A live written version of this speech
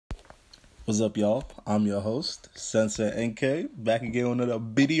What's up, y'all? I'm your host, Sensei NK, back again on another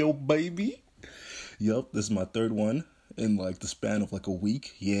video, baby. Yup, this is my third one in like the span of like a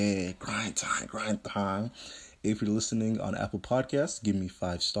week. Yeah, grind time, grind time. If you're listening on Apple Podcasts, give me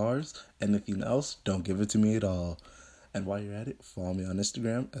 5 stars. Anything else, don't give it to me at all. And while you're at it, follow me on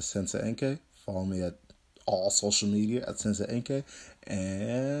Instagram at Sensei NK. Follow me at all social media at Sensei NK.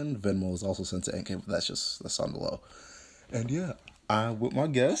 And Venmo is also Sensei NK, but that's on the low. And yeah, I'm with my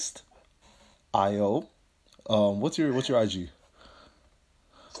guest. IO. What's your IG?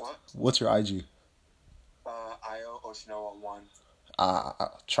 What? What's your IG? IO Oshinoa 1.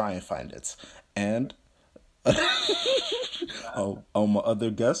 I'll try and find it. And my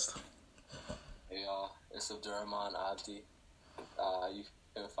other guest. Hey y'all, it's Abdurrahman Abdi. You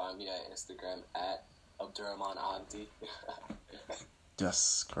can find me at Instagram at Abdurrahman Abdi.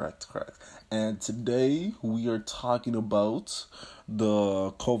 Yes, correct. And today we are talking about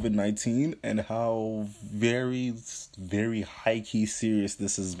the COVID-19 and how very, very high-key serious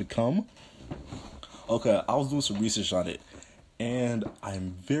this has become. Okay, I was doing some research on it, and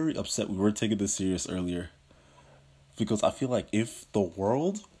I'm very upset we weren't taking this serious earlier. Because I feel like if the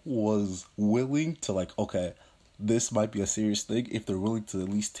world was willing to okay, this might be a serious thing, if they're willing to at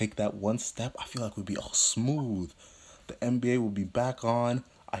least take that one step, I feel like we'd be all smooth. The NBA will be back on.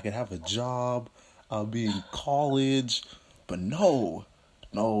 I could have a job. I'll be in college. But no.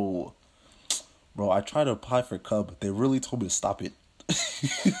 Bro, I tried to apply for Cub. They really told me to stop it. He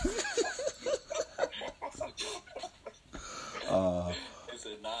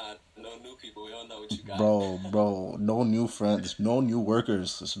said, nah, no new people, we don't know what you got. Bro, no new friends, no new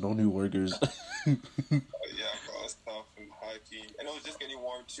workers. There's no new workers. Yeah, bro, it's tough and high key. And it was just getting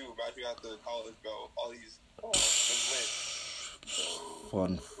warm too. Right after college, bro. All these,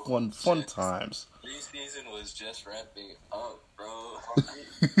 Fun times. Preseason was just ramping up, bro.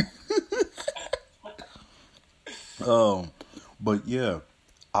 But yeah,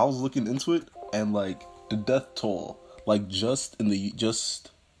 I was looking into it, and the death toll, just in the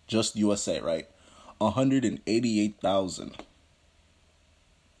just USA, right? 188,000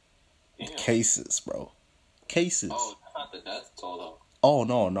 cases, bro. Cases. Oh, not the death toll though. Oh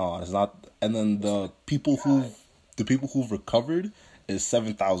no, it's not. And then the people who've recovered is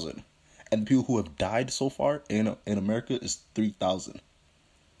 7,000, and the people who have died so far in America is 3,000.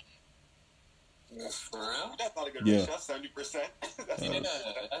 For real? That's not a good Yeah. ratio. That's 70%.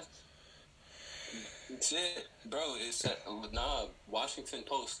 That's it, bro. It's Washington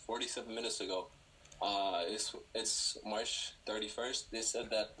Post 47 minutes ago. It's March 31st. They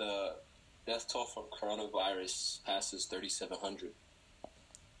said that the death toll from coronavirus passes 3,700.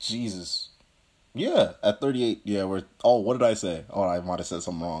 Jesus. Yeah, at 38. Yeah, what did I say? Oh, I might have said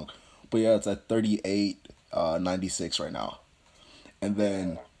something wrong. But yeah, it's at 38.96 right now. And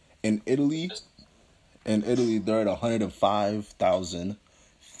then in Italy, they're at 105,000.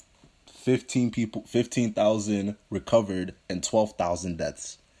 15,000 recovered and 12,000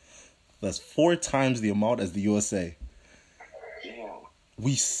 deaths. That's 4 times the amount as the USA. Damn.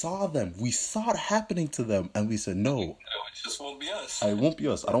 We saw them. We saw it happening to them, and we said no. It just won't be us. It won't be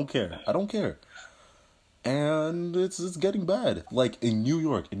us. I don't care. And it's getting bad. Like in New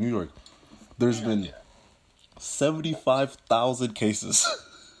York, there's been 75,000 cases.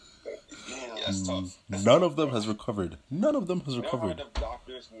 Yeah, that's tough. None of them has recovered. Not enough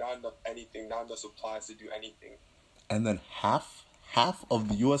doctors, not enough anything, not enough supplies to do anything. And then half of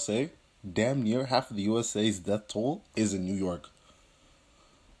the USA, damn near half of the USA's death toll is in New York.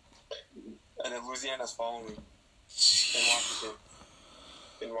 And then Louisiana's following.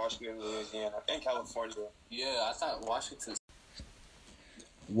 In Washington, Louisiana, and California. Yeah, I thought Washington.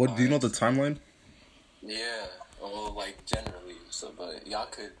 What do you know the timeline? Yeah, well, generally. So, but y'all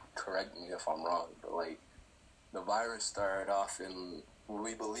could correct me if I'm wrong. But the virus started off in.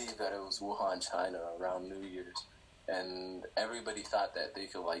 We believe that it was Wuhan, China, around New Year's, and everybody thought that they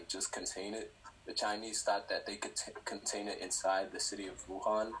could just contain it. The Chinese thought that they could contain it inside the city of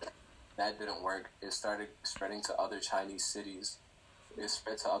Wuhan. That didn't work. It started spreading to other Chinese cities. It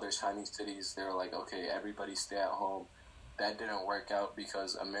spread to other Chinese cities. They were like, okay, everybody stay at home. That didn't work out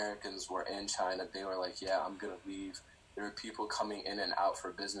because Americans were in China. They were like, yeah, I'm going to leave. There were people coming in and out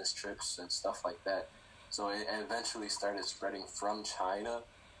for business trips and stuff like that. So it eventually started spreading from China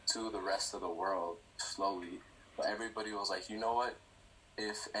to the rest of the world slowly. But everybody was like, you know what?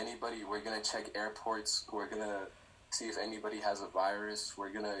 If anybody, we're going to check airports. We're going to see if anybody has a virus.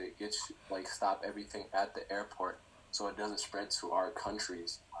 We're going to stop everything at the airport so it doesn't spread to our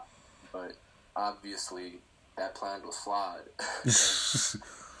countries. But obviously, that plan was flawed.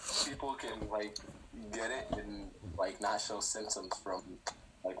 People can get it and not show symptoms from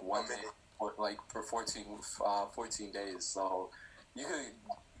 1 day like for 14 days. So you could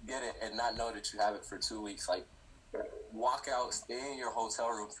get it and not know that you have it for 2 weeks. Like, walk out, stay in your hotel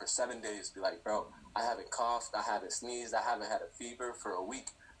room for 7 days. Be like, bro, I haven't coughed, I haven't sneezed, I haven't had a fever for a week.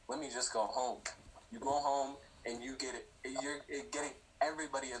 Let me just go home. You go home and you get it. You're getting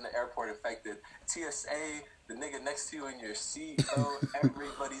everybody in the airport infected. TSA, the nigga next to you in your seat, bro.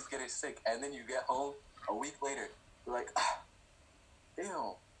 Everybody's getting sick. And then you get home a week later. You're like,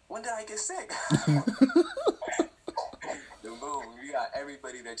 damn, when did I get sick? Then boom, you got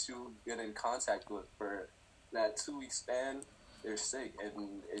everybody that you get in contact with for that 2 week span. They're sick,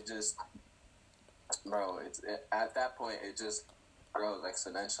 and it just, bro. At that point, it just grows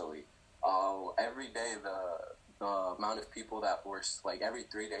exponentially. Every day, the amount of people that were like every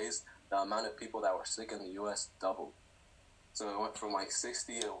 3 days, the amount of people that were sick in the U.S. doubled. So it went from like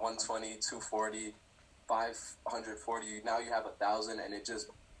 60 to 120, 240, 540. Now you have 1,000, and it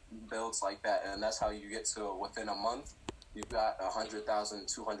just builds like that, and that's how you get to within a month. You've got 100,000,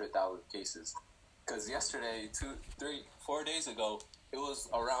 200,000 cases. Because yesterday, 4 days ago, it was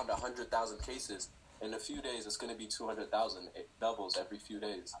around 100,000 cases. In a few days, it's going to be 200,000. It doubles every few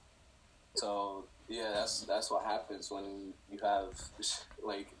days. So yeah, that's what happens when you have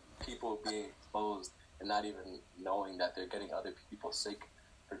like people being exposed and not even knowing that they're getting other people sick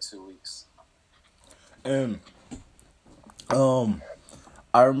for 2 weeks. And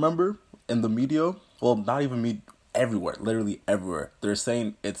I remember in the media, well, not even me, everywhere, literally everywhere, they're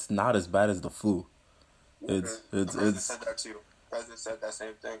saying it's not as bad as the flu. It's President said that too. President said that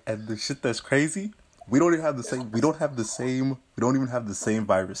same thing. And the shit that's crazy, we don't even have the same. We don't even have the same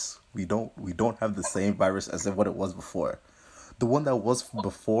virus. We don't have the same virus as what it was before. The one that was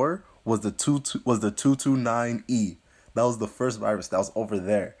before was the 229E. That was the first virus that was over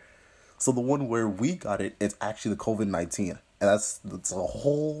there. So the one where we got it, it's actually the COVID-19, and it's mutated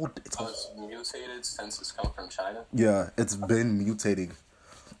since it's come from China. Yeah, it's been mutating.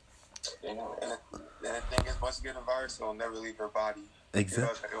 And the thing is, once you get a virus, it'll never leave your body.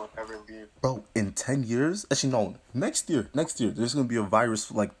 Exactly. It'll never leave. Bro, in 10 years, actually no, next year, there's gonna be a virus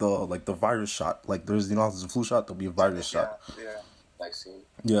like the virus shot. Like there's there's a flu shot, there'll be a virus shot. Yeah. Vaccine.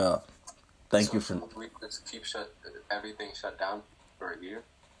 Yeah. Thank you for. We just keep everything shut down for a year.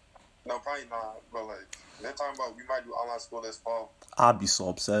 No, probably not. But like they're talking about, we might do online school this fall. I'd be so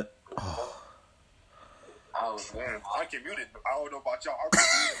upset. Man, I get muted. I don't know about y'all.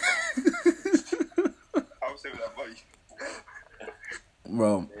 I was saving that money.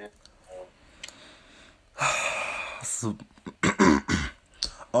 Bro.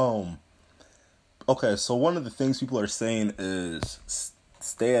 Okay, so one of the things people are saying is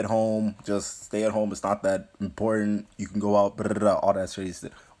stay at home. Just stay at home. It's not that important. You can go out, all that crazy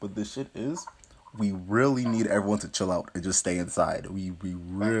stuff. But the shit is, we really need everyone to chill out and just stay inside. We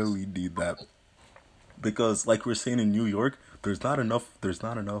really need that. Because like we're saying in New York, there's not enough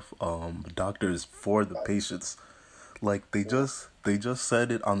doctors for the patients. Like they just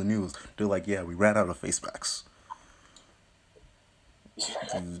said it on the news. They're like, yeah, we ran out of face masks. Mask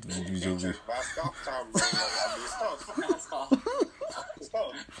off time, bro.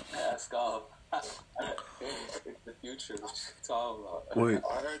 Mask off. It's the future. It's all about. Wait.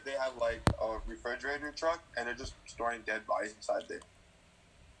 I heard they have like a refrigerator truck and they're just storing dead bodies inside there.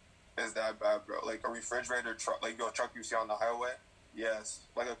 It's that bad, bro. Like a refrigerator truck, like your truck you see on the highway. Yes,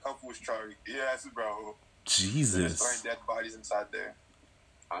 like a Kung Fu's truck. Yes, bro. Jesus. Storing dead bodies inside there.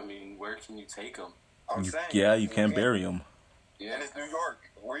 I mean, where can you take them? You can't bury them. Yeah. And it's New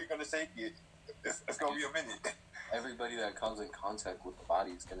York. Where are you gonna take it? It's gonna be a minute. Everybody that comes in contact with the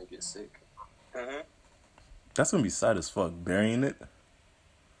body is gonna get sick. Mm-hmm. That's gonna be sad as fuck. Burying it.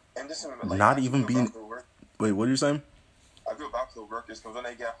 And this is like, not even being. Wait, what are you saying? I feel bad for the workers because when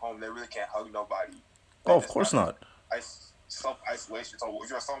they get home, they really can't hug nobody. Oh, of course not. Self-isolation. So if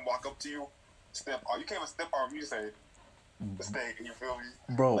your son walk up to you, step on. You can't even step on you. Say, stay. You feel me,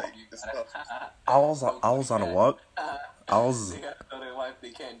 bro? Like, I was on a walk. They gotta tell their wife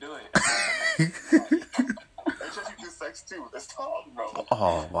they can't do it. They just do sex too. It's tough, bro.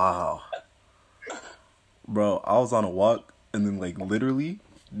 Oh wow, bro! I was on a walk and then like literally,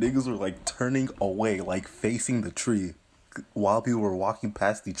 niggas were like turning away, like facing the tree, while people were walking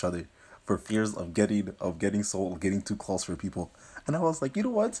past each other for fears of getting too close for people. And I was like, you know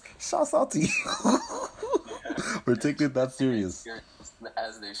what? Shouts out to you. We're taking it that serious.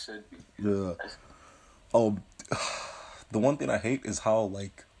 As they should be. Yeah. Oh, the one thing I hate is how,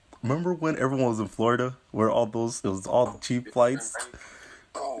 like, remember when everyone was in Florida, where it was all the cheap flights?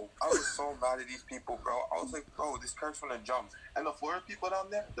 Bro, I was so mad at these people, bro. I was like, bro, this curve's gonna jump. And the Florida people down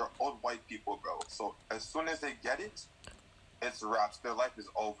there, they're old white people, bro. So as soon as they get it, it's wraps. Their life is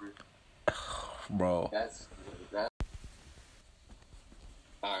over. Bro. That's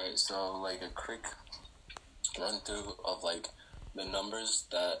all right. So like a quick run through of like the numbers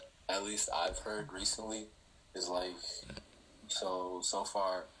that at least I've heard recently is like so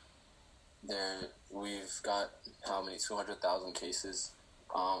far there we've got how many 200,000 cases.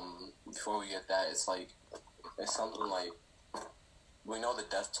 Before we get that, it's something like we know the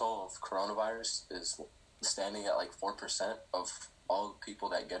death toll of coronavirus is standing at like 4% of all the people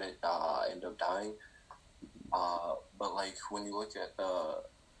that get it end up dying. But like when you look at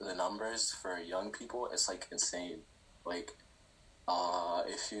the numbers for young people, it's like insane. Like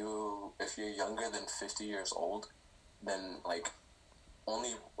if you're younger than 50 years old, then like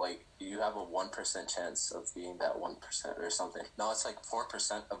only like you have a 1% chance of being that 1% or something. No, it's like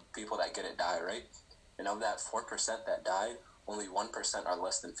 4% of people that get it die, right? And of that 4% that died, only 1% are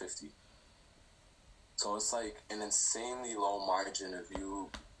less than 50. So it's like an insanely low margin of you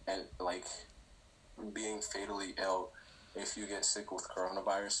and like being fatally ill if you get sick with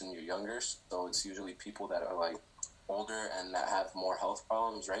coronavirus and you're younger. So it's usually people that are like older and that have more health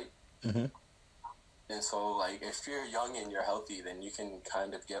problems, right? Mm-hmm. And so like if you're young and you're healthy, then you can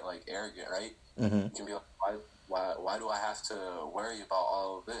kind of get like arrogant, right? Mm-hmm. You can be like, why do I have to worry about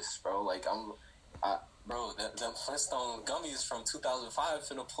all of this, bro? Like bro, them Flintstone gummies from 2005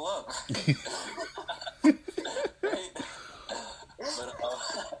 finna pull up. Right?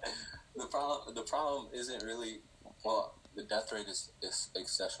 But the problem isn't really, well, the death rate is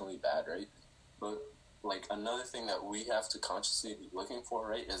exceptionally bad, right? But like another thing that we have to consciously be looking for,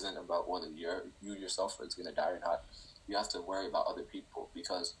 right, isn't about whether you yourself is gonna die or not. You have to worry about other people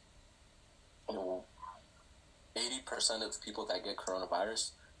because 80% of people that get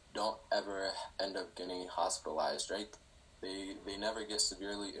coronavirus don't ever end up getting hospitalized, right? They never get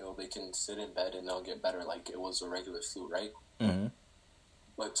severely ill. They can sit in bed and they'll get better like it was a regular flu, right? Mm-hmm.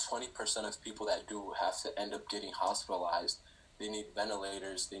 But 20% of people that do have to end up getting hospitalized. They need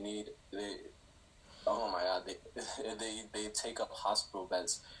ventilators. Oh my God, they take up hospital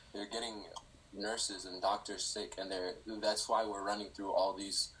beds. They're getting nurses and doctors sick, and that's why we're running through all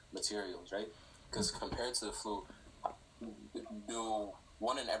these materials, right? Because compared to the flu, do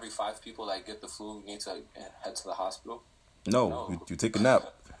 1 in every 5 people that get the flu need to head to the hospital? No. You take a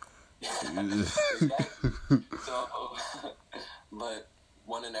nap. So, but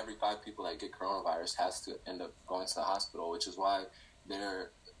 1 in every 5 people that get coronavirus has to end up going to the hospital, which is why they're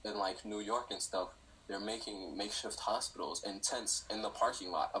in like New York and stuff. They're making makeshift hospitals and tents in the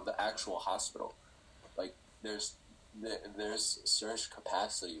parking lot of the actual hospital. Like there's surge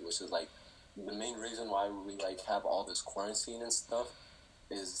capacity, which is like the main reason why we like have all this quarantine and stuff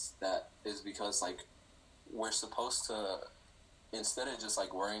is because like we're supposed to, instead of just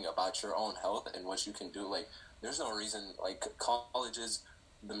like worrying about your own health and what you can do, like there's no reason, like colleges,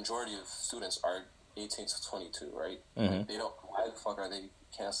 the majority of students are 18 to 22, right? Mm-hmm. Like, they don't, why the fuck are they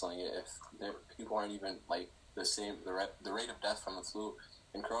canceling it if people aren't even like the same, the rate of death from the flu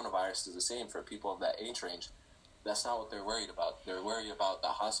and coronavirus is the same for people of that age range. That's not what they're worried about. They're worried about the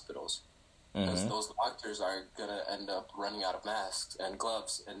hospitals. Because those doctors are going to end up running out of masks and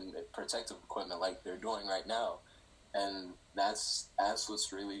gloves and protective equipment like they're doing right now. And that's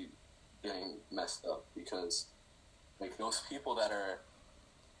what's really getting messed up, because like those people that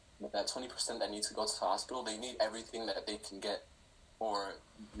 20% that need to go to the hospital, they need everything that they can get, or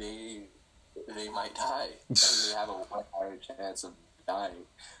they might die and they have a higher chance of dying.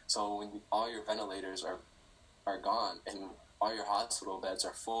 So when all your ventilators are gone and all your hospital beds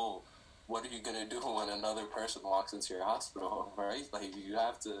are full, what are you gonna do when another person walks into your hospital, right? Like you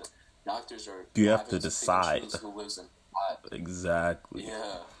have to decide who lives in exactly.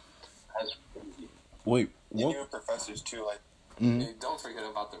 Yeah, that's crazy. Wait, And what? even professors too, like Hey, don't forget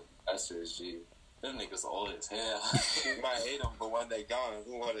about the professors, G. Them niggas old as hell. you might hate them, but when they gone,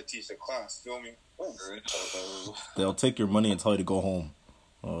 who want to teach the class? Feel me? They'll take your money and tell you to go home.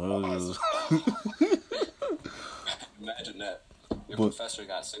 Imagine that. Your professor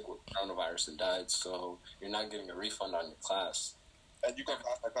got sick with coronavirus and died, so you're not getting a refund on your class. And you can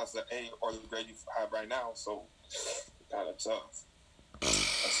pass that class at A or the grade you have right now, so kind of tough.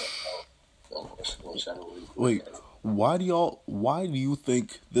 Wait, why do you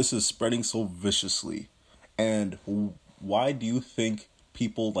think this is spreading so viciously? And why do you think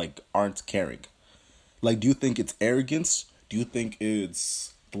people like aren't caring? Like, do you think it's arrogance? Do you think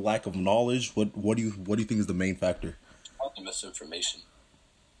it's the lack of knowledge? What do you think is the main factor? The misinformation.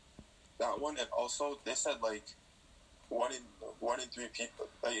 That one, and also they said like one in 3 people,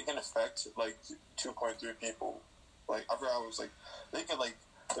 like it can affect like 2.3 people. Like I was like thinking like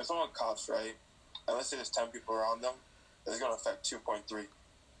there's someone cops, right? And let's say there's 10 people around them, it's gonna affect 2.3.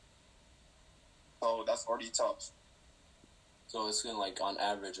 So that's already tough. So it's been like on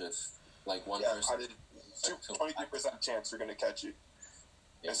average, if like one Yeah, person, I did 23% chance you're gonna catch it.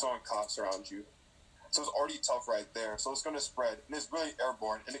 Yeah. And someone coughs around you. So it's already tough right there. So it's gonna spread, and it's really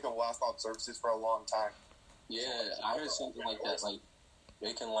airborne, and it can last on surfaces for a long time. Yeah, I heard something like that. Like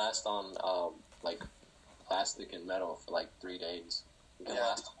it can last on like plastic and metal for like 3 days. It can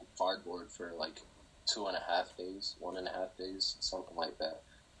last on cardboard for like 2.5 days, 1.5 days, something like that.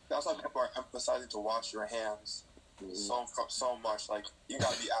 That's why people are emphasizing to wash your hands so much. Like, you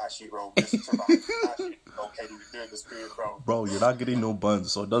gotta be ashy, bro. Just survive. Ashy, okay, during this period, bro. Bro, you're not getting no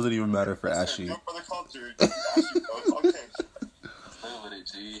buns, so it doesn't even matter for ashy. Do it for the culture. Just be ashy, bro. It's okay. Play with it,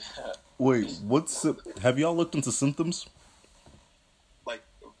 G. Wait, have y'all looked into symptoms? Like,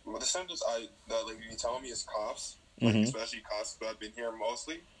 the symptoms like you telling me is coughs, like, especially coughs, but I've been here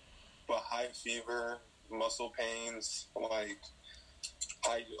mostly. But high fever, muscle pains, like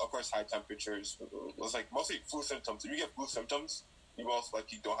high temperatures. It's like mostly flu symptoms. If you get flu symptoms, you most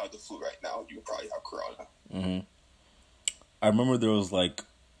likely don't have the flu right now. You probably have corona. I remember there was like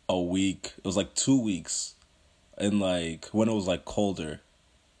a week. It was like 2 weeks, and like when it was like colder.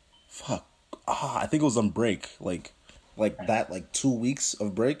 I think it was on break. Like that. Like 2 weeks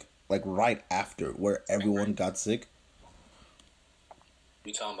of break. Like right after where everyone got sick.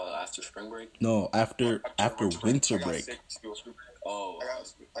 You talking about after spring break? No, after winter break. Oh,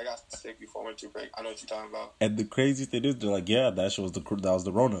 I got sick before winter break. I know what you're talking about. And the craziest thing is, they're like, yeah, that was the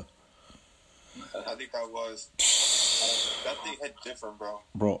Rona. I think that was that thing hit different, bro.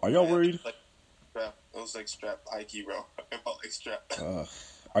 Bro, are y'all worried? Like, strap. It was like strap, high key, bro. It felt like strap.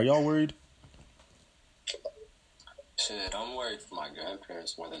 Are y'all worried? shit, I'm worried for my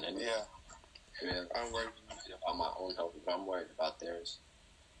grandparents more than anything. Yeah, I'm worried about my own health, but I'm worried about theirs.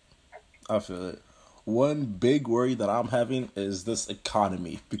 I feel it. One big worry that I'm having is this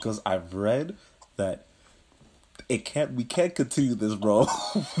economy, because I've read that we can't continue this, bro.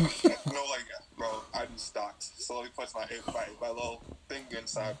 Bro, I do stocks. So let me put my little thing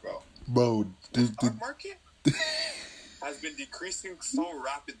inside, bro. Bro, The stock market has been decreasing so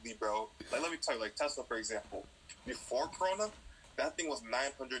rapidly, bro. Like, let me tell you, like Tesla, for example. Before Corona, that thing was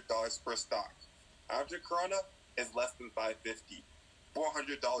 $900 per stock. After Corona, it's less than $550.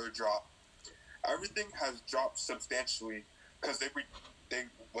 $400 drop. Everything has dropped substantially because they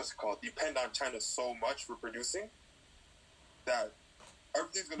depend on China so much for producing that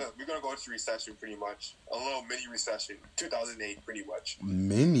we're gonna go into recession pretty much. A little mini recession, 2008 pretty much.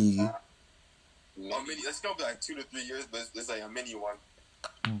 Mini? It's gonna be like 2 to 3 years, but it's like a mini one.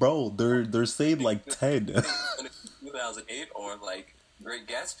 Bro, they're saying like 10. 2008 or like Great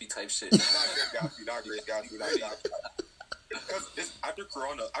Gatsby type shit. Not Great Gatsby. Because it's after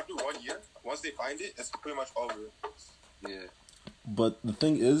Corona, after 1 year, once they find it, it's pretty much over. Yeah. But the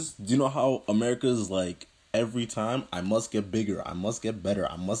thing is, do you know how America is like, every time, I must get bigger, I must get better,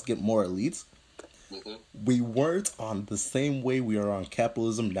 I must get more elites? Mm-hmm. We weren't on the same way we are on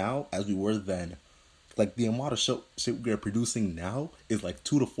capitalism now as we were then. Like, the amount of shit we are producing now is like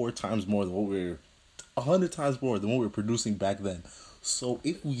 2 to 4 times more than 100 times more than what we were producing back then. So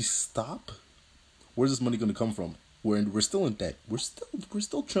if we stop, where's this money going to come from? We're still in debt. We're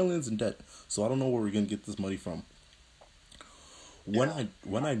still trillions in debt. So I don't know where we're gonna get this money from.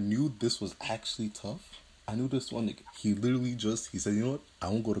 When I knew this was actually tough, I knew this one nigga. He literally he said, you know what? I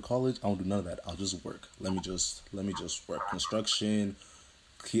won't go to college. I won't do none of that. I'll just work. Let me just work construction,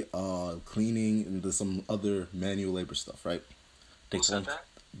 cleaning, and there's some other manual labor stuff. Right? One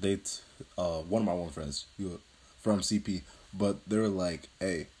of my friends from CP, but they're like,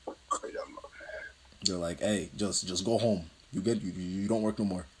 hey. They're like, hey, just go home. You don't work no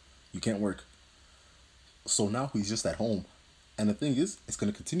more. You can't work. So now he's just at home. And the thing is, it's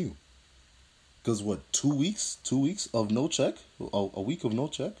going to continue. Because 2 weeks? 2 weeks of no check? A week of no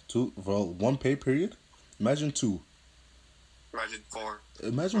check? For 1 pay period? Imagine 2. Imagine 4.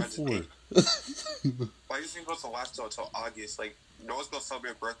 Imagine 4. Why are you supposed to last till August? Like, no one's going to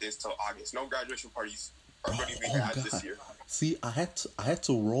celebrate birthdays till August. No graduation parties are going to be had this year. See, I had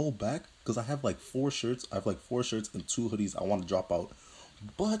to roll back because I have like 4 shirts. I have like 4 shirts and 2 hoodies I want to drop out.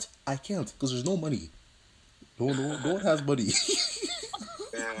 But I can't because there's no money. No one has money.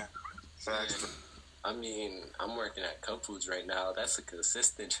 Yeah, exactly. I mean, I'm working at Cup Foods right now. That's a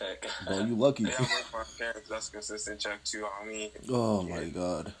consistent check. Bro, you lucky. Yeah, I work for my parents. That's a consistent check too. I mean, oh my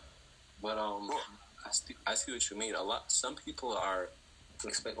god. But I see what you mean. Some people are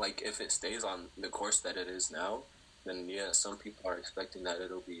expect, like, if it stays on the course that it is now, then yeah, some people are expecting that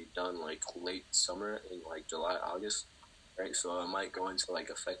it'll be done like late summer in like July, August, right? So it might go into like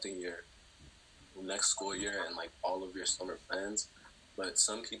affecting your next school year and like all of your summer plans. but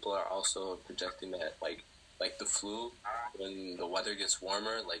some people are also projecting that like the flu, when the weather gets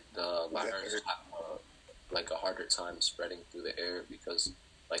warmer, like the virus have like a harder time spreading through the air because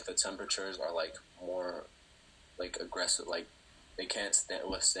like the temperatures are like more like aggressive, like they can't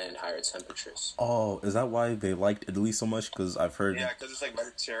withstand higher temperatures. Oh, is that why they liked Italy so much? Because I've heard. Yeah, because it's like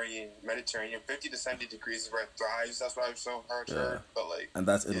Mediterranean, 50 to 70 degrees is where it thrives. That's what I've so heard. But like, and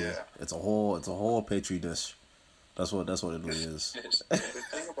that's Italy. Yeah. It's a whole petri dish. That's what Italy is. The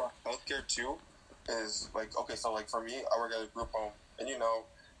thing about healthcare too is like, okay, so like for me, I work at a group home, and you know,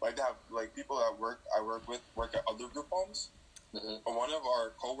 like they have like people that I work with work at other group homes. Mm-hmm. And one of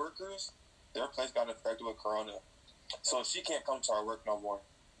our coworkers, their place got infected with corona, so she can't come to our work no more.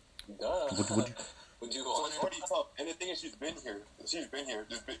 Duh. Would you so it's already tough. And the thing is, she's been here.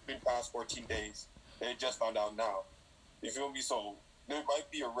 Just been past 14 days. They just found out now. You feel me? So there might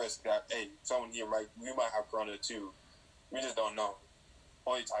be a risk that, hey, someone here we might have corona too. We just don't know.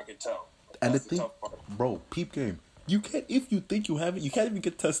 Only time can tell. And That's the thing, bro, peep game. You can't, if you think you have it, you can't even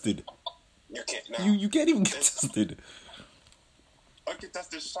get tested. You can't. Nah. You can't even get tested.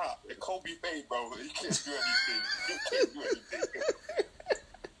 Uncontested shot. Like Kobe Faye, bro. You can't do anything.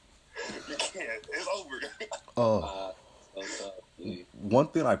 You can't. It's over. One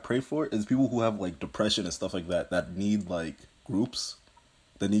thing I pray for is people who have like depression and stuff like that need like groups.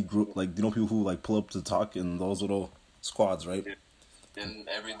 They need like, you know, people who like pull up to talk in those little squads, right? And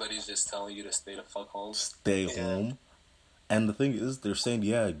everybody's just telling you to stay the fuck home. Stay home. And the thing is, they're saying,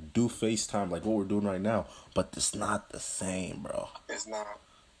 yeah, do FaceTime like what we're doing right now, but it's not the same, bro. It's not.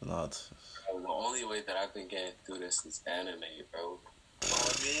 Not. The only way that I've been getting through this is anime, bro. Bro,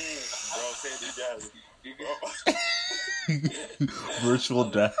 say it again. Virtual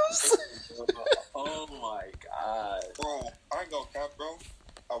deaths. Oh my god. Bro, I ain't gonna cap, bro.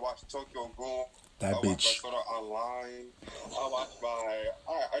 I watched Tokyo Ghoul. That I bitch. watched my Sword Art Online. I watched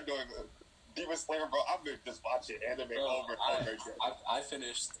I doing Demon Slayer, bro. I've been just watching anime over and over again. I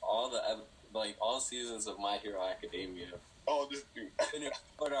finished all seasons of My Hero Academia. Oh, this dude. Finished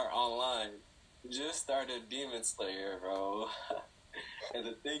Sword Art Online. Just started Demon Slayer, bro. And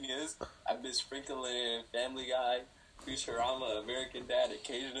the thing is, I've been sprinkling in Family Guy, Futurama, American Dad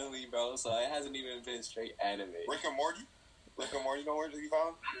occasionally, bro. So it hasn't even been straight anime. Rick and Morty, you know where you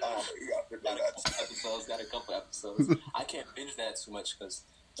found? Got a couple episodes. I can't binge that too much because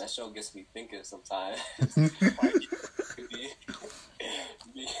that show gets me thinking sometimes.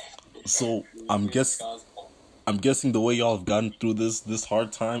 So I'm guessing the way y'all have gotten through this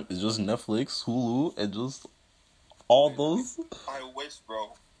hard time is just Netflix, Hulu, and just all those. I wish,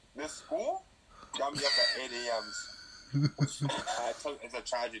 bro. This school got me up at 8 a.m. I tell you, it's a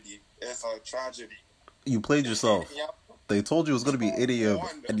tragedy. It's a tragedy. You played yourself. They told you it was going to be 8 a.m.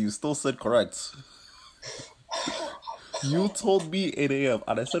 and you still said correct. You told me 8 a.m.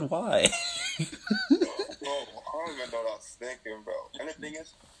 and I said why? Bro, I don't even know what I was thinking, bro. And the thing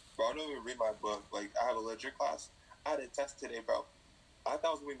is, bro, I don't even read my book. Like, I have a literature class. I had a test today, bro. I thought it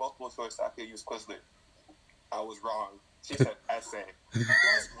was going to be multiple choice, so I could use Quizlet. I was wrong. She said essay.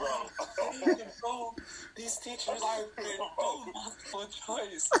 Yes, bro. Bro, these teachers are multiple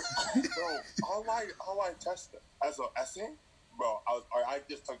choice. Bro, how I test it as an essay? Bro, I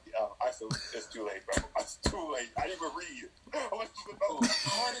just took the L. I said it's too late, bro. It's too late. I didn't even read.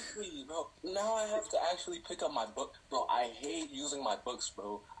 Honestly, bro, now I have to actually pick up my book. Bro, I hate using my books,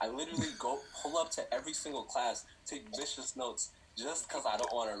 bro. I literally go pull up to every single class, take vicious notes, just because I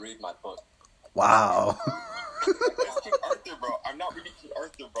don't want to read my book. Wow. It's King Arthur, bro. I'm not reading King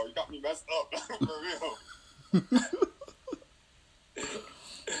Arthur, bro. You got me messed up. For real.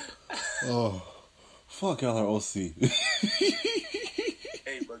 Oh, fuck LROC.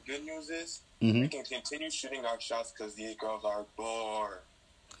 Hey, but good news is we can continue shooting our shots because these girls are bored.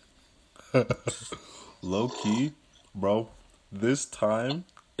 Low key, bro, this time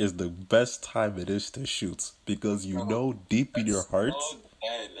is the best time it is to shoot because you know deep in your heart.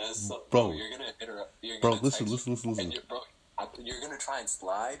 Bro, you're gonna interrupt. Bro, listen. And you're gonna try and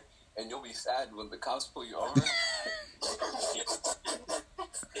slide, and you'll be sad when the cops pull you over.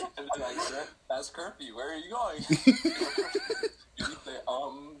 And they're like, that's curfew. Where are you going? You say,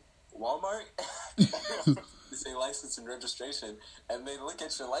 Walmart. They say license and registration, and they look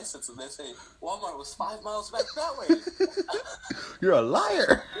at your license and they say Walmart was 5 miles back that way. You're a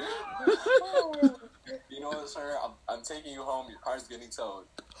liar. You know what, sir? I'm taking you home. Your car's getting towed.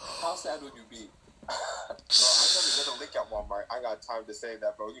 How sad would you be? Bro, I'm trying to get a lick at Walmart. I got time to say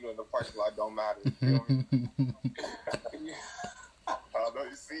that, bro. You know, in the parking lot don't matter. You know what I mean? I know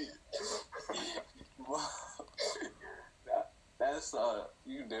you see it. That's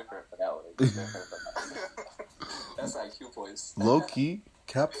you different for that one. You different for that. That's IQ points. voice. Low key,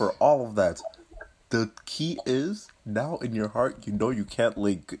 cap for all of that. The key is now in your heart, you know you can't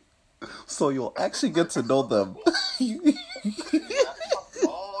link, so you'll actually get to know them. All you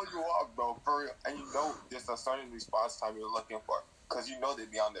want, bro. For real. And you know there's a certain response time you're looking for. Because you know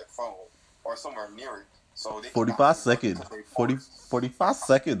they'd be on their phone or somewhere near it. So they 45 seconds. 45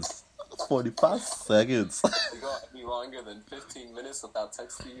 seconds. 45 seconds. You go any longer than 15 minutes without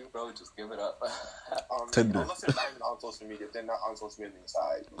texting you, bro, just give it up. Tinder. Unless they're not even on social media. If they're not on social media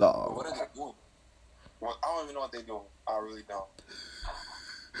inside. Oh. What are they doing? Well, I don't even know what they're doing. I really don't.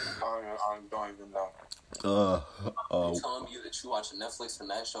 I don't even know. You telling me that you watch Netflix and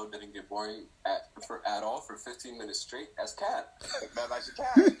that show didn't get boring at all for 15 minutes straight? That's cat. That's your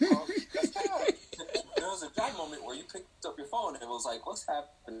cat. Bro. That's cat. There was a dry moment where you picked up your phone and it was like, what's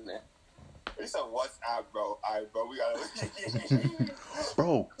happening there? You said WhatsApp, bro. Alright, bro, we gotta.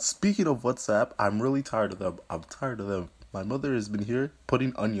 Bro, speaking of WhatsApp, I'm really tired of them. I'm tired of them. My mother has been here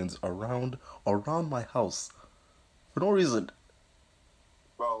putting onions around my house for no reason.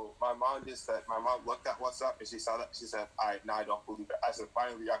 Bro, my mom looked at WhatsApp and she saw that. She said, "Alright, now I don't believe it." I said,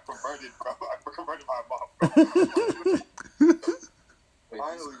 "Finally, I converted, bro. I converted my mom, bro."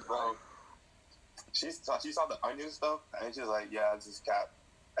 Finally, bro. She saw the onion stuff and she was like, "Yeah, this is cap."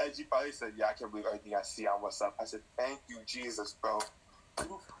 And she probably said, "Yeah, I can't believe everything I see on WhatsApp." I said, "Thank you, Jesus, bro."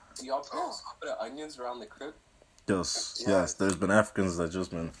 Do y'all put onions around the crib? Yes. There's been Africans that just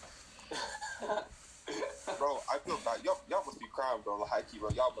been. Bro, I feel bad. Y'all must be crying, bro. Like, bro,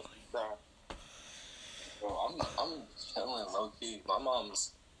 y'all must be crying. Bro, I'm chilling low key. My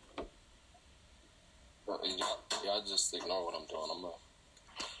mom's. Y'all just ignore what I'm doing.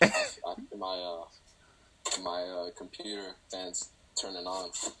 My computer fans turning on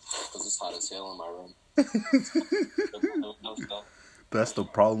because it's hot as hell in my room. No stuff. That's the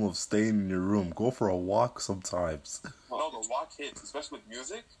problem of staying in your room. Go for a walk sometimes. No, the walk hits, especially with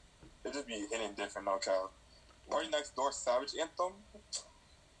music. It just be hitting different, no child. Party Next Door Savage Anthem.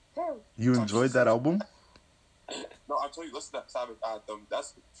 You enjoyed that album? No, I'm telling you, listen to that Savage Anthem.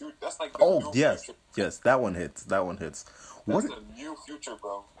 That's like the Oh, new yes. future. Yes, that one hits. That's the new future,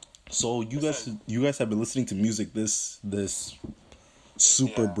 bro. So you guys have been listening to music this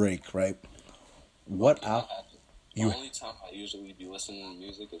super break, right? What app? The only time I usually be listening to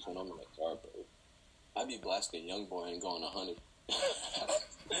music is when I'm in the car, bro. I be blasting YoungBoy and going 100.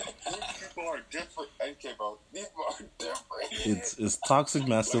 These people are different. NK, bro. These people are different. It's toxic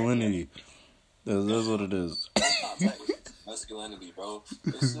masculinity. That's what it is. Masculinity, bro.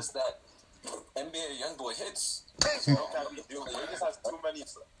 It's just that NBA YoungBoy hits. He just has too many.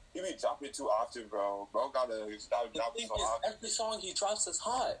 He be dropping too often, bro. Bro gotta stop dropping so often. Every song he drops is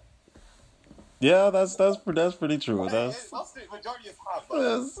hot. Yeah, that's pretty true. That's I'll say majority is hot, but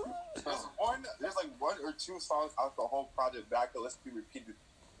there's like one or two songs out the whole project that I could listen to repeated.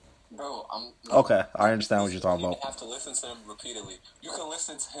 Bro, okay. I understand what you're talking about. You have to listen to him repeatedly. You can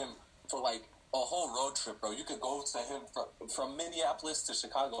listen to him for like a whole road trip, bro. You could go to him from Minneapolis to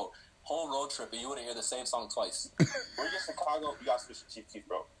Chicago, whole road trip, and you wouldn't hear the same song twice. When you get Chicago, you gotta switch to Chief Keef,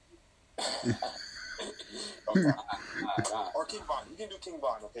 bro. Or King Von. You can do King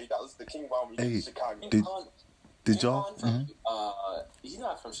Von, okay? You gotta listen to King Von when you get to Chicago. Did y'all? He's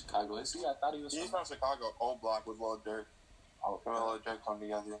not from Chicago, is he? I thought he was. He's from Chicago, Old Block with Lil Durk. Him and Lil Durk come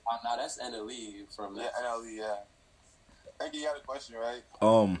together. Nah, that's NLE from. Yeah, NLE, yeah. I think you had a question, right?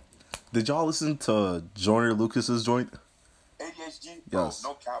 Did y'all listen to Joyner Lucas's joint? ADHD? Yes.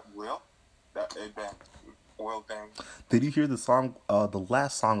 No cap, Will. That a bang. Will bang. Did you hear the song? The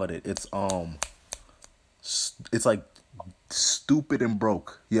last song on it. It's like stupid and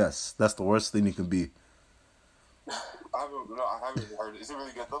broke. Yes, that's the worst thing you can be. I haven't heard it. Is it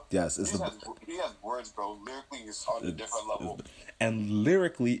really good though? Yes, he has words, bro. Lyrically, it's on a different level. And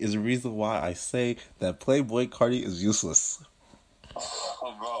lyrically is the reason why I say that Playboy Cardi is useless.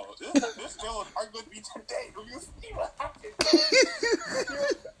 Oh, bro, this still are going to be today. Do you see what happened?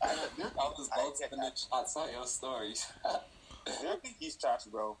 I was both in the shots on your stories. I think he's trash,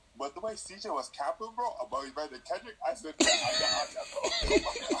 bro. But the way CJ was capping, bro, about his brother Kendrick, I said, bro.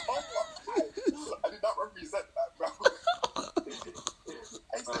 I did not represent that, bro.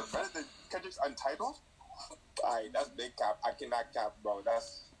 I said, better than Kendrick's Untitled? Alright, that's big cap. I cannot cap, bro.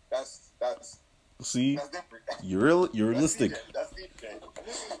 That's See, that's different. You're realistic. That's CJ.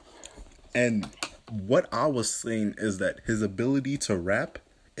 And what I was saying is that his ability to rap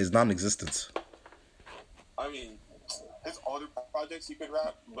is non-existent. I mean, his older projects he could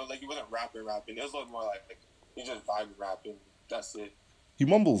rap, but like he wasn't rapping. It was a little more like he just vibing rapping. That's it. He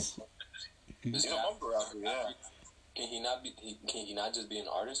mumbles. He's a mumble rapper, yeah. Can he not just be an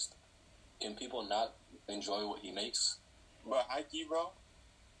artist? Can people not enjoy what he makes? But Ike, bro,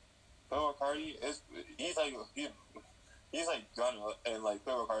 Playboy Cardi is he's like Gunna and like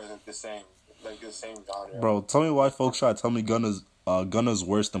Playboy Cardi is like the same genre. Bro, tell me why folks try to tell me Gunna's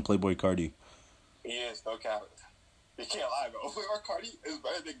worse than Playboy Cardi. He is, no cap. You can't lie, bro. Playboy Cardi is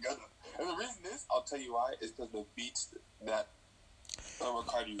better than Gunna. And the reason is, I'll tell you why, is because the beats that Playboy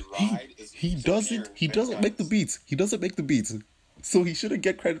Cardi ride He doesn't make the beats. He doesn't make the beats. So he shouldn't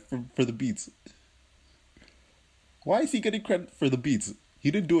get credit for the beats. Why is he getting credit for the beats?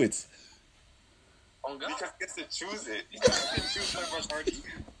 He didn't do it. Oh, God. Because he gets to choose it. He can choose Playboy Cardi.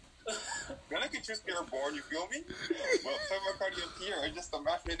 Gunna can choose Pierre Bourne, you feel me? But Playboy Cardi and Pierre are just a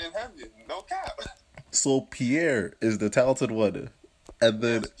match made in heaven. No cap. So Pierre is the talented one. And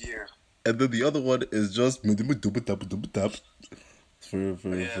then Yes, Pierre. and then the other one is just for Yeah,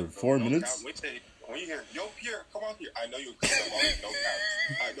 4 no minutes. cap. When you hear, yo, Pierre, come on here. I know you come along, no cap.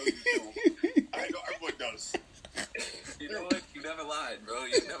 I know you do. I know everyone does. You know what? You never lied, bro.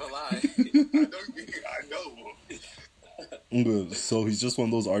 You never lied. I know. So he's just one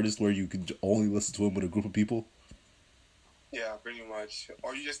of those artists where you could only listen to him with a group of people. Yeah, pretty much.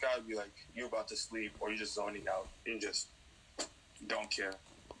 Or you just gotta be like, you're about to sleep, or you're just zoning out. You just don't care.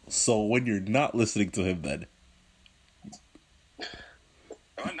 So when you're not listening to him, then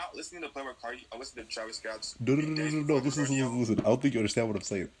Am I not listening to Playboy Cardi? I'm listening to Travis Scott's. no. Listen. I don't think you understand what I'm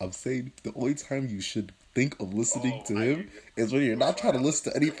saying. I'm saying the only time you should think of listening to him is when you're not trying to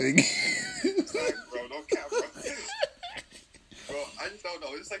listen to anything. Bro, don't cap, bro. Bro, I just don't know.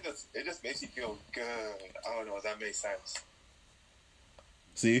 It's just like it just makes you feel good. I don't know if that makes sense.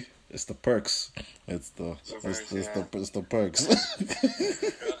 See, it's the perks. It's the perks.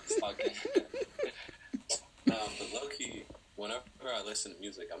 But low key, whenever I listen to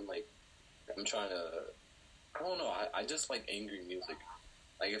music, I'm trying to. I don't know. I just like angry music.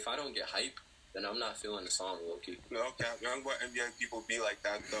 Like if I don't get hype, then I'm not feeling the song, low key. No cap. Young boy NBA people be like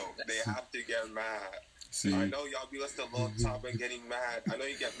that though. They have to get mad. See, I know y'all be listening to Lil Top and getting mad. I know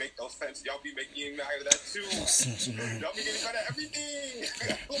you make no sense. Y'all be making mad at that too. Y'all be getting mad at everything.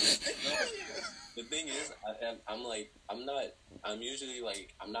 The thing is, I'm usually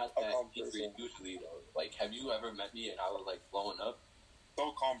like, I'm not that angry usually though. Like, have you ever met me and I was like blowing up?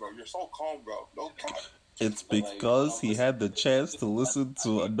 So calm, bro. You're so calm, bro. No cap. it's because he had the chance to listen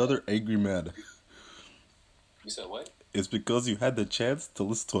to another angry man. You said what? It's because you had the chance to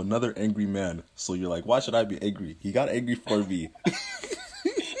listen to another angry man. So you're like, why should I be angry? He got angry for me.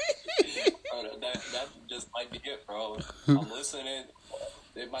 That just might be it, bro. I'm listening.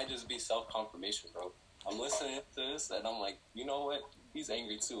 It might just be self-confirmation, bro. I'm listening to this and I'm like, you know what? He's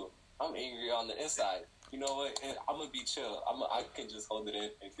angry too. I'm angry on the inside. You know what? And I'm gonna be chill. I can just hold it in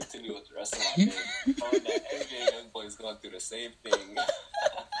and continue with the rest of my day. Knowing that every young boy is going through the same thing.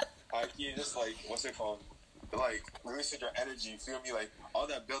 You just like, what's it called? Like, releasing your energy, feel me? Like, all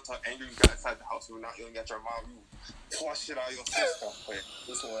that built up anger you got inside the house, when you're not yelling at your mom, you flush it out of your system.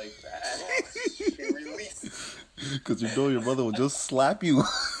 Just like that. Release. Because you know your mother will just slap you. Yes,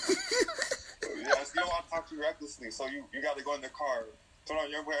 you don't want to talk to you recklessly, so you got to go in the car. Turn on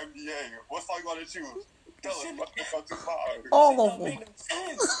Young Boy NBA. What song you want to choose? Tell us what the fuck to song. All of them.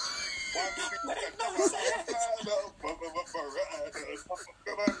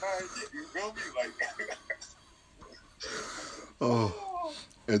 You feel me? Like, Oh,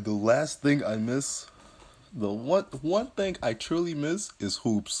 and the last thing I miss, the one thing I truly miss is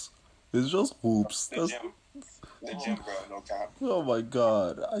hoops. It's just hoops. the gym, bro, no cap. Oh my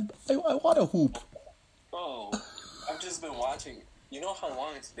god, I want a hoop. Bro, I've just been watching. You know how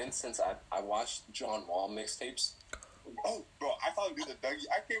long it's been since I watched John Wall mixtapes? Oh, bro, I saw him do the Dougie.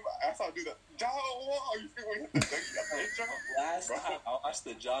 I saw him do the John Wall. You see when he hit the Dougie at the intro? Last time I watched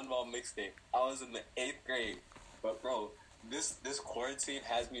the John Wall mixtape, I was in the 8th grade. But bro, this quarantine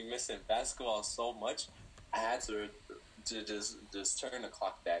has me missing basketball so much. I had to just turn the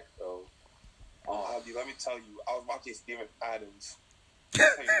clock back, bro. Oh, Abby, let me tell you, I was watching Steven Adams.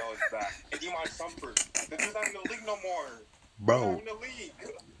 That's how you know it's back. And Iman Shumpert. The dude's not in the league no more. Bro, He's not in the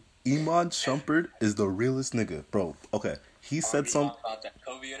league. Iman Shumpert is the realest nigga, bro. Okay, he said some. About that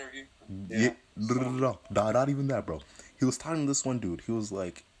Kobe interview. Yeah, no, not even that, bro. He was talking to this one dude. He was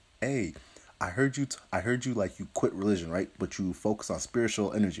like, "Hey, I heard you like you quit religion, right? But you focus on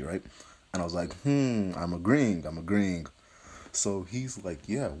spiritual energy, right?" And I was like, I'm agreeing. So he's like,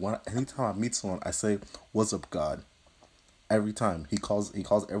 yeah. Anytime I meet someone, I say, "What's up, God?" Every time he calls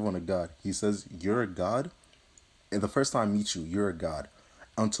everyone a god. He says, "You're a god." And the first time I meet you, you're a god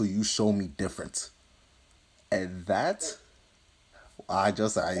until you show me different. And that, That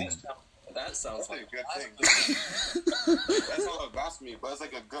sounds That's like a good thing. That sounds like blasphemy, but it's a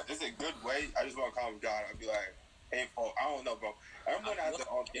good way. I just want to call him God. I'd be like, hateful. I don't know, bro. Everyone has their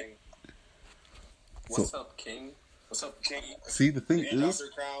own thing. What's up, King? What's up, King? See, the thing You is,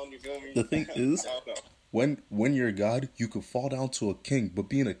 Dr. Crown, you feel me? the thing is, I don't know. when you're a god, you could fall down to a king, but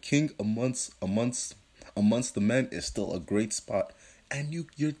being a king amongst the men is still a great spot, and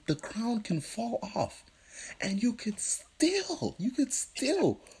you're the crown can fall off, and you could still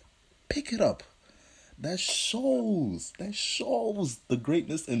pick it up. That shows the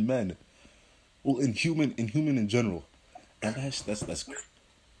greatness in men, well, in human in general, and that's You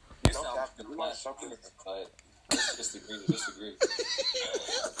No sound cap, like the Iman class, Shumpert. but let's disagree.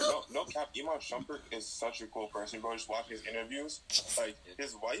 No cap, Iman Shumpert is such a cool person, bro. Just watching his interviews, like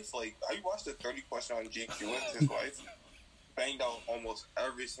his wife, like have you watched the 30 question on GQ with his wife? Banged out almost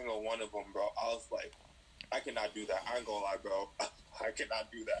every single one of them, bro. I was like, I cannot do that. I ain't gonna lie, bro. I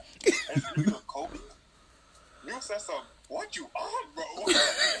cannot do that. And if you're Kobe, you said some. What you on, bro? What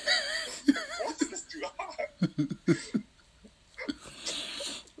is you on?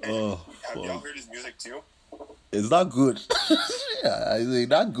 Oh, Have y'all fuck. heard his music too? It's not good. Yeah, I say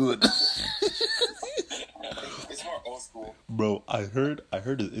not good. It's more old school. Bro, I heard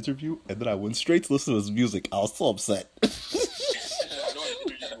his interview, and then I went straight to listen to his music. I was so upset.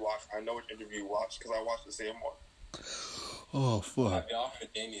 I know what interview you watched because I watched the same one. Oh fuck. Have y'all heard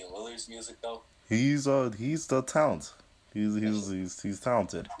Damian Lillard's music though? He's the talent. He's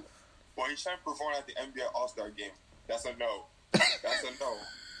talented. Well, he's trying to perform at the NBA All-Star game. That's a no. That's a no.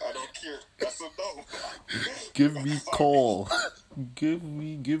 I don't care. That's a no. Give me Cole. Give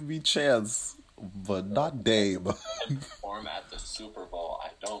me chance, but not Dame. And perform at the Super Bowl. I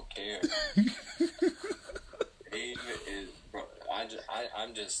don't care. Dame is, bro.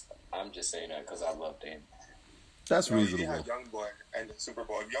 I'm just saying that because I love Dame. That's You reasonable. have YoungBoy and the Super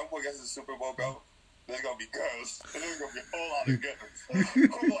Bowl. If YoungBoy gets the Super Bowl, bro, there's gonna be girls. There's gonna be a whole lot of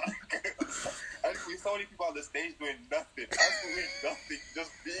girls. Whole lot of girls. I think we so many people on the stage doing nothing. Absolutely nothing.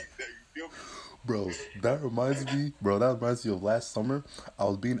 Just being there. You feel me? Bro, that reminds me of last summer. I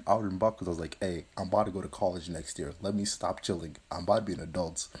was being out and about because I was like, hey, I'm about to go to college next year. Let me stop chilling. I'm about to be an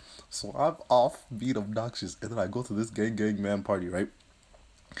adult. So I'm off being obnoxious. And then I go to this gang man party, right?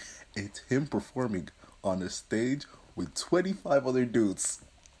 It's him performing on a stage with 25 other dudes.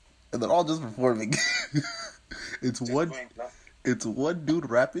 And they're all just performing. It's Just one doing nothing. it's one dude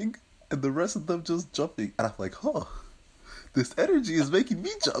rapping and the rest of them just jumping. And I'm like, huh, this energy is making me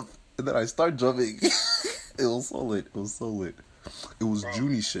jump. And then I start jumping. It was so lit. It was so lit. It was Bro.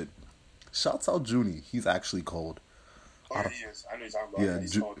 Junie shit. Shouts out Junie. He's actually cold. Oh, yeah, he is. I know you're talking about. Yeah,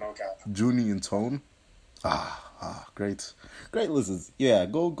 He's Ju- called No Cap. Junie and Tone. Great listens. Yeah,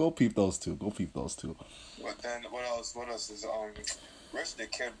 go peep those two. Go peep those two. But then what else? What else is Rich the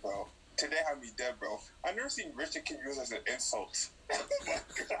Kid, bro? Today had me dead, bro. I never seen Rich the Kid used as an insult. Oh my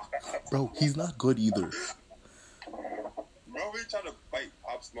god. Bro, he's not good either. Bro, we trying to bite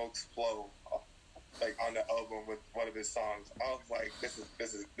Pop Smoke's flow, like on the album with one of his songs. I was like, this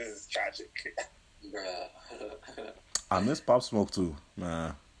is tragic. Bruh. I miss Pop Smoke too.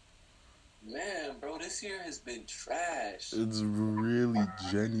 Nah. Man, bro, this year has been trash. It's really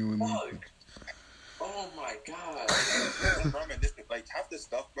genuinely. Fuck. Oh my god. Reminiscent, like half the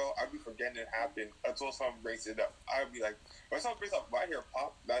stuff, bro. I'd be forgetting it happened until someone brings it up. I'd be like, when someone brings up, when I hear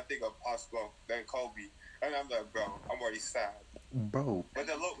Pop, then I think of Pop Smoke, then Kobe, and I'm like, bro, I'm already sad. Bro, But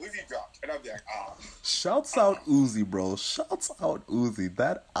then Lil Uzi dropped, and I'd be like, shouts out Uzi, bro. Shouts out Uzi.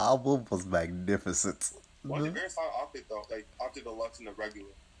 That album was magnificent. One of the favorite songs off it though, like off the deluxe and the regular,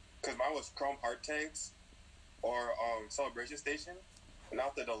 because mine was Chrome Heart Tanks or Celebration Station, and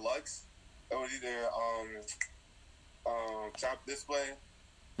off the deluxe, it was either Trap Display.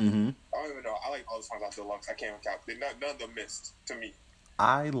 Mm-hmm. I don't even know. I like all the songs off the deluxe. I can't even count. None of them missed to me.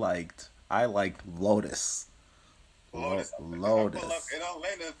 I liked Lotus. Lotus. Lotus. In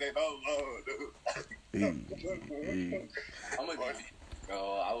Atlanta, they don't load. Hey. I'm gonna be,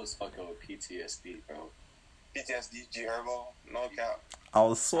 bro. I was fucking with PTSD, bro. PTSD, G Herbo, no cap. I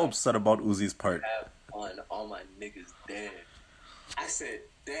was so upset about Uzi's part. Have fun. All my niggas dead. I said,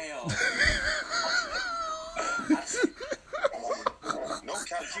 damn. No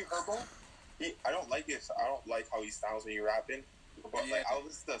cap, G Herbo. I don't like it. I don't like how he sounds when you're rapping. But Yeah. like, I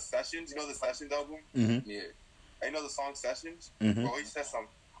listen to Sessions. You know the Sessions album? Mm-hmm. Yeah. I know the song Sessions. Mm-hmm. Bro, he said some.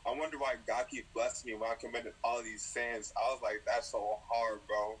 I wonder why God keep blessing me when I committed all these sins. I was like, that's so hard,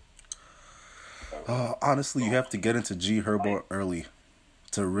 bro. Honestly, you have to get into G Herbo early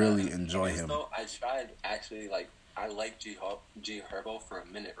to really enjoy him. So I tried actually, like, I liked G Herbo for a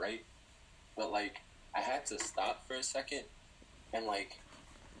minute, right? But like, I had to stop for a second, and like,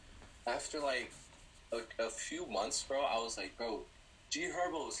 after like a few months, bro, I was like, bro, G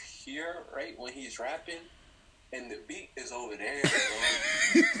Herbo's here, right? When he's rapping, and the beat is over there, bro.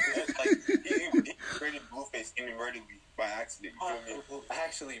 It's like he created Blueface inadvertently by accident. You feel me?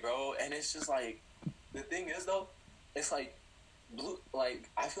 Actually, bro, and it's just like the thing is though, it's like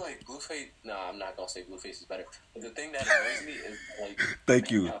I feel like Blueface. No, I'm not gonna say Blueface is better. But the thing that annoys me is like.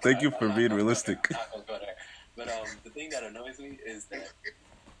 Thank you for being realistic. I'm not gonna go there. But the thing that annoys me is that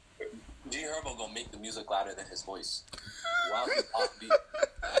G Herbo gonna make the music louder than his voice while he's offbeat.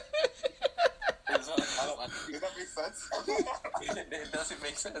 Does that make sense? It doesn't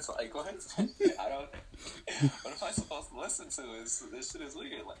make sense. Like what? I don't. What am I supposed to listen to? This shit is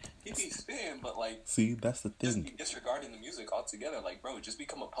weird. Like he be spitting, but like. See, that's the Just thing. be disregarding the music altogether. Like, bro, just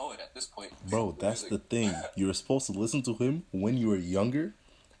become a poet at this point. Bro, that's the thing. You're supposed to listen to him when you were younger,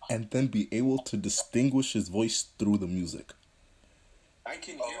 and then be able to distinguish his voice through the music. I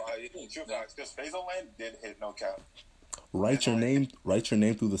can hear. True facts. Because Fazoland did hit no cap. Write your name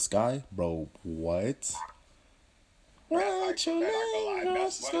through the sky, bro. What? Write your name through the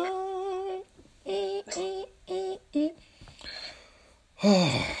sky.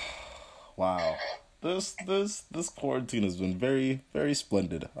 Wow. This quarantine has been very, very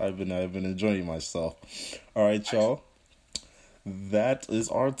splendid. I've been enjoying myself. All right, y'all. That is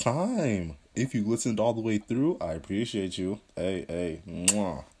our time. If you listened all the way through, I appreciate you. Hey,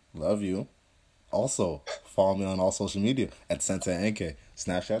 mwah, love you. Also, follow me on all social media at Sensei NK,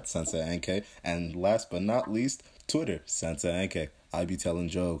 Snapchat Sensei NK, and last but not least, Twitter Sensei NK. I be telling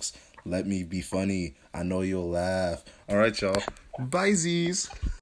jokes. Let me be funny. I know you'll laugh. All right, y'all. Bye, Z's.